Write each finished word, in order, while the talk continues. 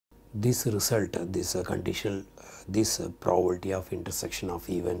this result, this conditional, this probability of intersection of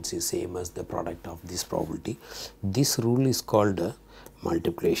events is same as the product of this probability. This rule is called a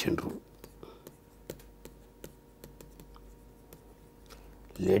multiplication rule.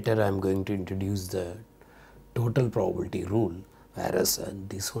 Later I am going to introduce the total probability rule, whereas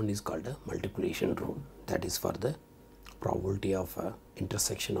this one is called a multiplication rule, that is for the probability of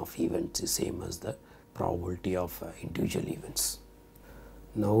intersection of events is same as the probability of individual events.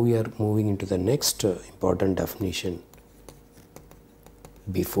 Now we are moving into the next important definition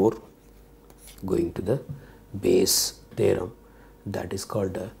before going to the Bayes theorem, that is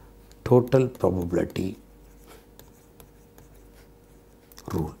called a total probability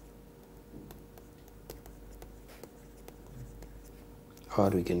rule, or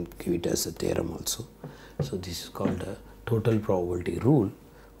we can give it as a theorem also. So this is called a total probability rule.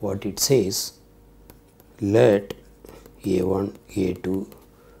 What it says, let A1, A2,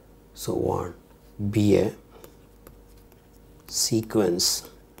 so on be a sequence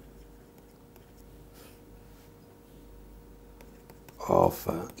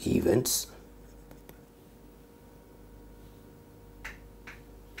of events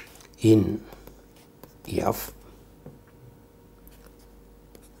in F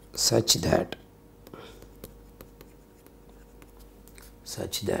such that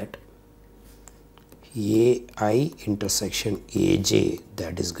AI intersection AJ,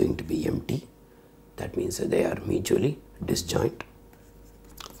 that is going to be empty, that means that they are mutually disjoint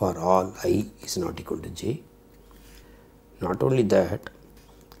for all I is not equal to j. Not only that,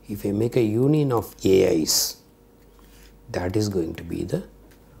 if I make a union of AIs, that is going to be the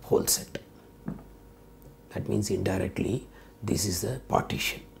whole set. That means indirectly this is the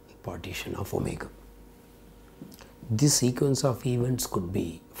partition of omega. This sequence of events could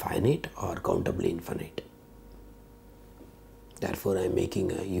be finite or countably infinite. Therefore, I am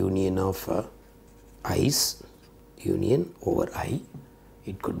making a union of i's, union over I.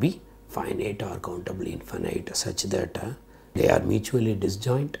 It could be finite or countably infinite such that they are mutually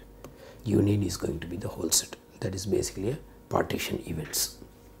disjoint. Union is going to be the whole set. That is basically a partition events.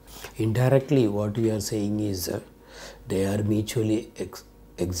 Indirectly, what we are saying is they are mutually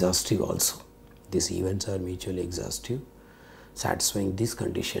exhaustive also. These events are mutually exhaustive, satisfying this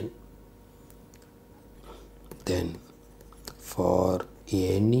condition. Then for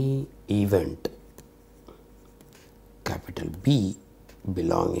any event capital B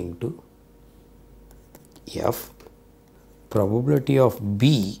belonging to F, probability of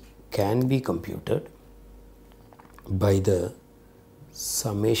B can be computed by the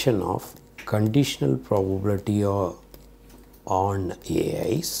summation of conditional probability on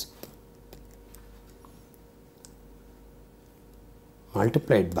AIs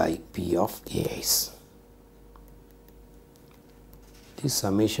multiplied by P of AIs. This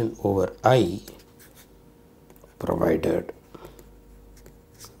summation over I provided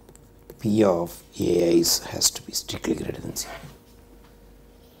P of AIs has to be strictly greater than 0.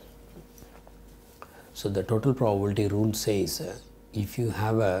 So the total probability rule says if you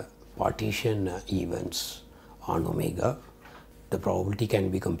have a partition events on omega, the probability can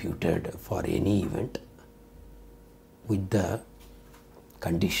be computed for any event with the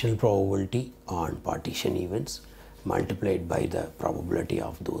conditional probability on partition events multiplied by the probability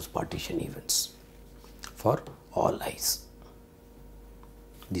of those partition events for all i's.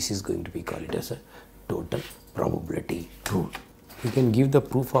 This is going to be called as a total probability rule. We can give the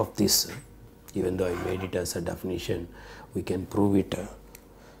proof of this. Even though I made it as a definition, we can prove it.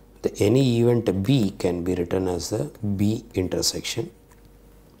 Any event B can be written as a B intersection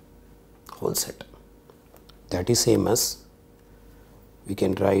whole set. That is same as we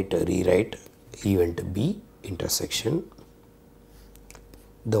can rewrite event B intersection.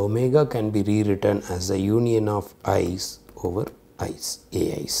 The omega can be rewritten as the union of i's over i's,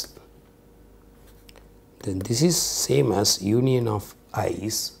 AIs. Then this is same as union of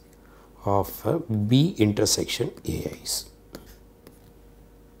i's of B intersection AIs.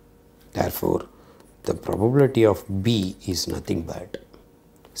 Therefore, the probability of B is nothing but,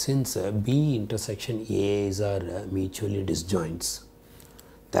 since B intersection AIs are mutually disjoints,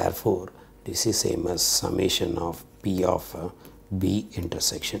 therefore this is same as summation of P of B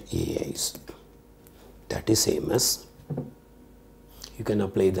intersection AIs. That is same as, you can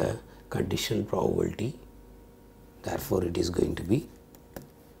apply the conditional probability, therefore it is going to be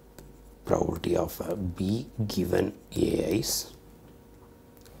probability of B given AIs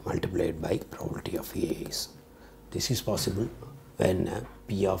multiplied by probability of AIs. This is possible when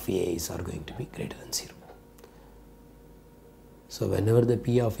P of AIs are going to be greater than 0. So whenever the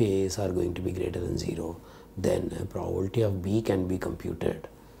P of AIs are going to be greater than 0, then probability of B can be computed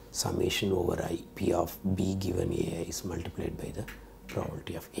summation over I P of B given A is multiplied by the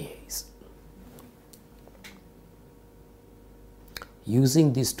probability of A is.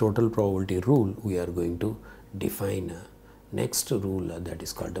 Using this total probability rule, we are going to define a next rule that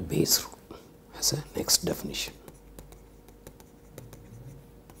is called a Bayes rule as a next definition.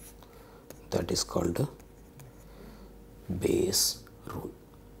 That is called a Bayes rule.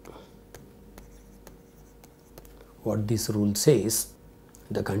 What this rule says,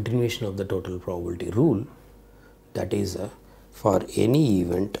 the continuation of the total probability rule, that is for any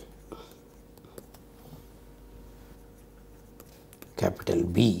event capital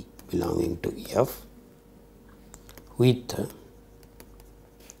B belonging to F with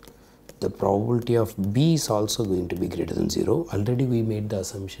the probability of B is also going to be greater than 0. Already we made the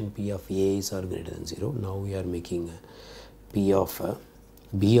assumption P of A is or greater than 0. Now we are making P of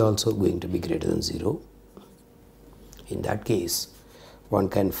B also going to be greater than 0. In that case, one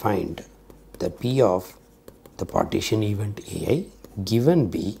can find the P of the partition event AI given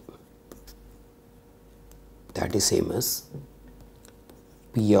B, that is same as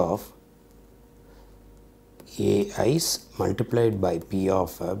P of AI's multiplied by P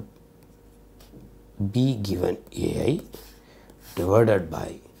of B given AI divided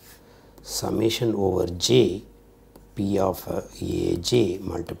by summation over J P of AJ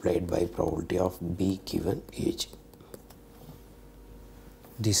multiplied by probability of B given AJ.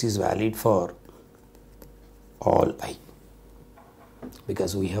 This is valid for all I,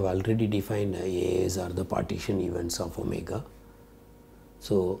 because we have already defined AIs are the partition events of omega.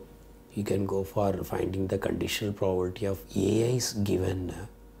 So you can go for finding the conditional probability of AIs given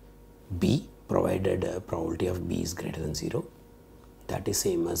B, provided probability of B is greater than 0. That is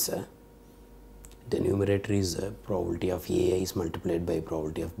same as the numerator is probability of AIs multiplied by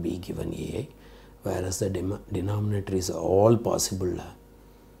probability of B given AI, whereas the denominator is all possible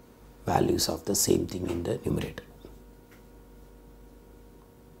values of the same thing in the numerator.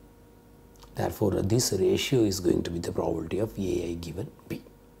 Therefore, this ratio is going to be the probability of AI given B.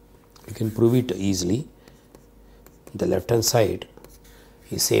 You can prove it easily. The left hand side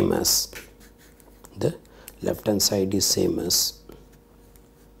is same as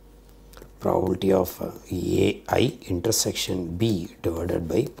probability of AI intersection B divided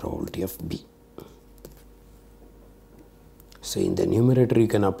by probability of B. So in the numerator you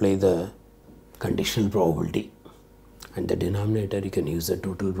can apply the conditional probability, and the denominator you can use the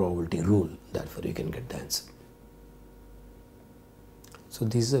total probability rule. Therefore you can get the answer. So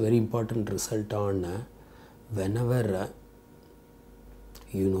this is a very important result on whenever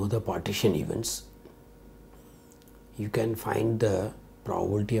you know the partition events, you can find the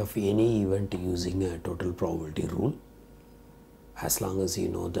probability of any event using a total probability rule, as long as you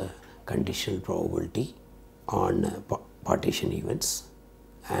know the conditional probability on partition events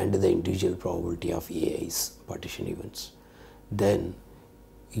and the individual probability of AI's partition events. Then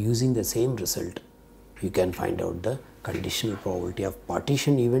using the same result, you can find out the conditional probability of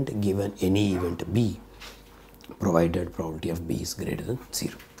partition event given any event B, provided probability of B is greater than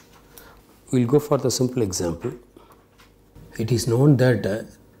 0. We will go for the simple example. It is known that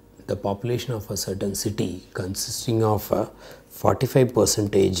the population of a certain city consisting of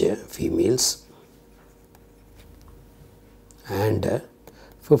 45% females and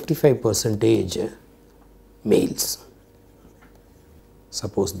 55% males.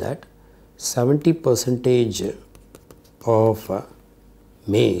 Suppose that 70% of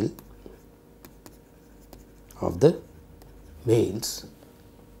male of the males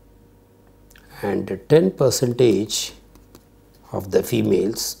and 10% of the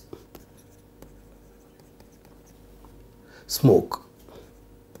females smoke.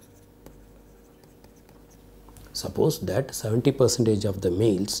 Suppose that 70% of the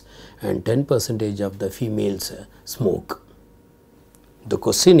males and 10% of the females smoke. The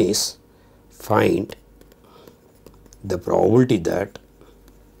question is, find the probability that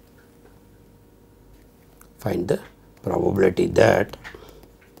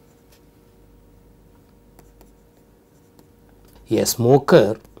a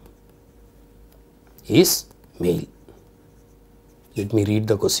smoker is male. Let me read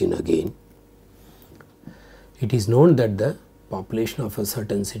the question again. It is known that the population of a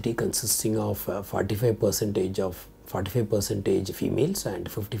certain city consisting of 45% females and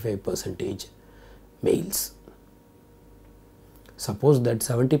 55% males. Suppose that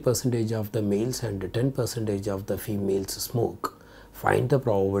 70% of the males and 10% of the females smoke. Find the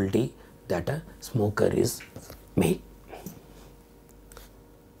probability that a smoker is male.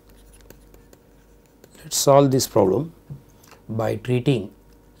 Let's solve this problem by treating,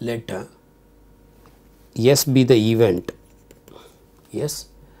 let S be the event,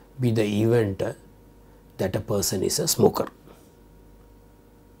 be the event that a person is a smoker.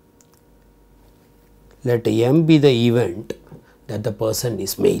 Let M be the event that the person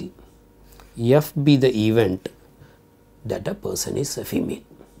is male. F be the event that a person is a female.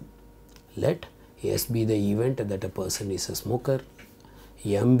 Let S be the event that a person is a smoker.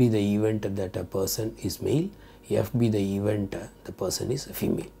 M be the event that a person is male. F be the event the person is a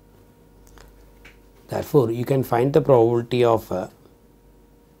female. Therefore, you can find the probability of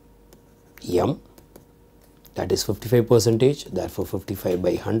M, that is 55%, therefore 55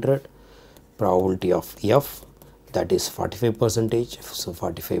 by 100. Probability of F, that is 45%, so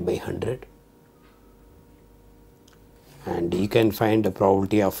 45 by 100. And you can find the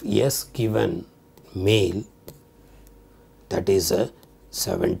probability of S given male, that is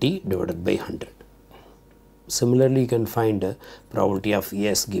 70 divided by 100. Similarly, you can find the probability of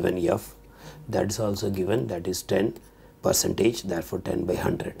S given F, that is also given, that is 10%, therefore 10 by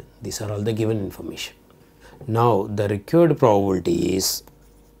 100. These are all the given information. Now, the required probability is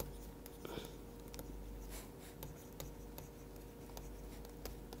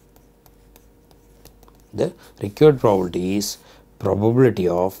probability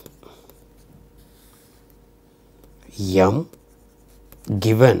of M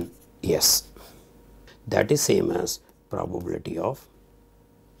given S, that is same as probability of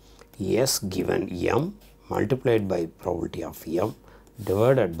S given M multiplied by probability of M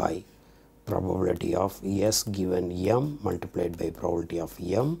divided by probability of S given M multiplied by probability of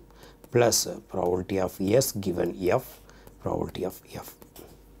M plus probability of S given F, probability of F.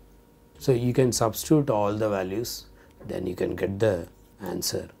 So, you can substitute all the values, then you can get the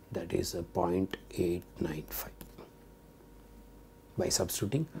answer, that is 0.895. By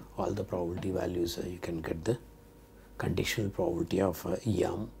substituting all the probability values, you can get the conditional probability of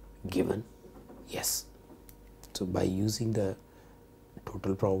M given S. So, by using the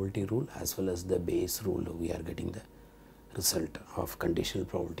total probability rule as well as the Bayes rule, we are getting the result of conditional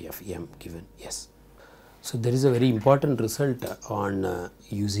probability of M given S. So, there is a very important result on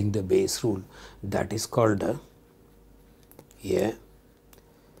using the Bayes rule, that is called a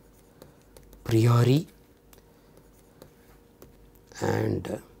priori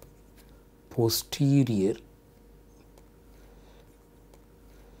and posterior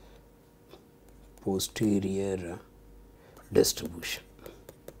distribution.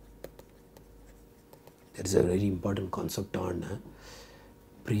 There is a very important concept on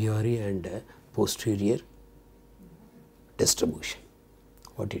priori and posterior distribution.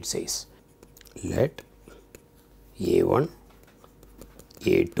 What it says, let A1,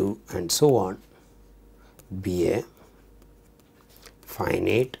 A2 and so on be a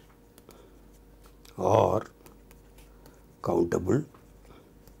finite or countable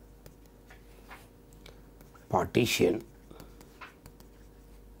partition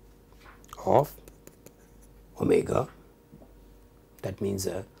of omega, that means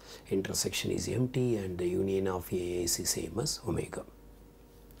intersection is empty and the union of AIs is same as omega,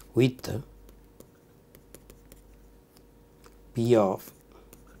 with P of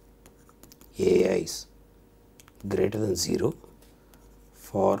AIs greater than 0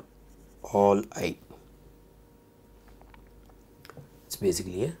 for all I. It is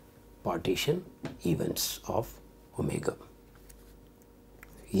basically a partition events of omega.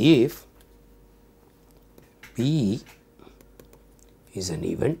 If P is an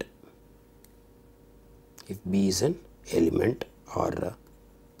event, if B is an element or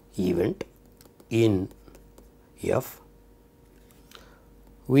event in F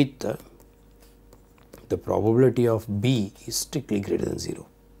with the probability of B is strictly greater than 0,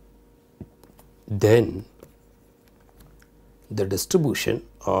 then the distribution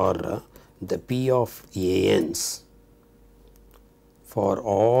or the P of ANs for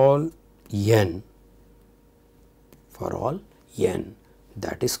all n,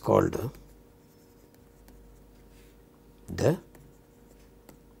 that is called the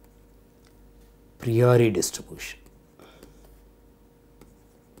priori distribution.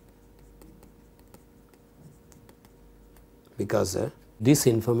 Because this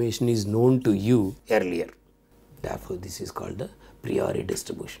information is known to you earlier, therefore, this is called the priori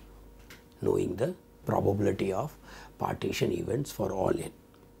distribution, knowing the probability of partition events for all n.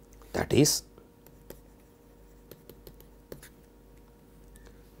 That is,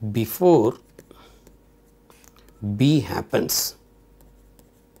 before B happens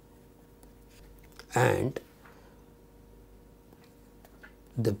and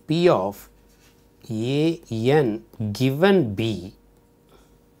the P of AN given B,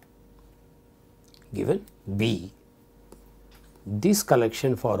 this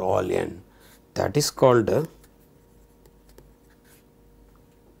collection for all n, that is called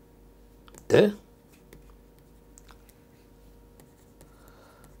the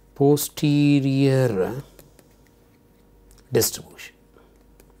posterior distribution,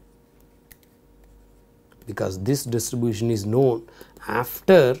 because this distribution is known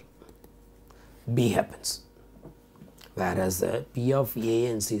after B happens, whereas P of A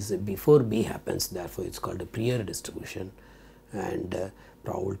and C is before B happens, therefore, it is called a prior distribution, and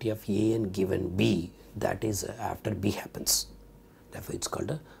probability of A n given B, that is after B happens, therefore, it is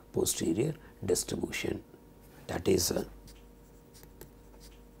called a posterior distribution, that is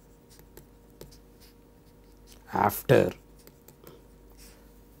after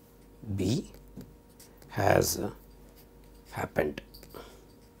B has happened.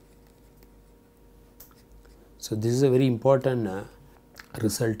 So, this is a very important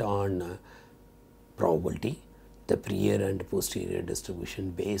result on probability, the prior and posterior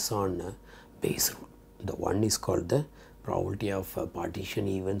distribution based on Bayes rule. The one is called the probability of partition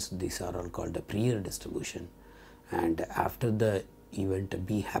events, these are all called the prior distribution, and after the event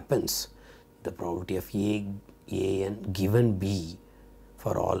B happens, the probability of A n given B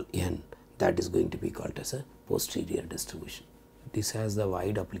for all n, that is going to be called as a posterior distribution. This has the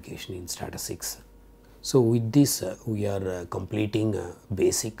wide application in statistics. So, with this we are completing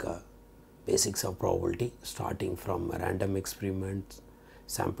basics of probability, starting from random experiments,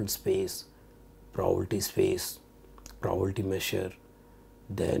 sample space, probability space, probability measure,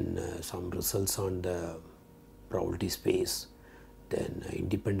 then some results on the probability space, then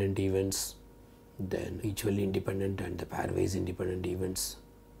independent events, then mutually independent and the pairwise independent events.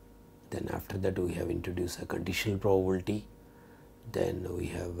 Then after that we have introduced a conditional probability. Then we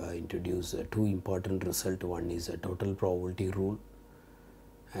have introduced two important results. One is a total probability rule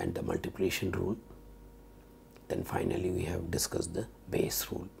and the multiplication rule. Then finally we have discussed the Bayes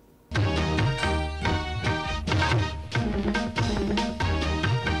rule.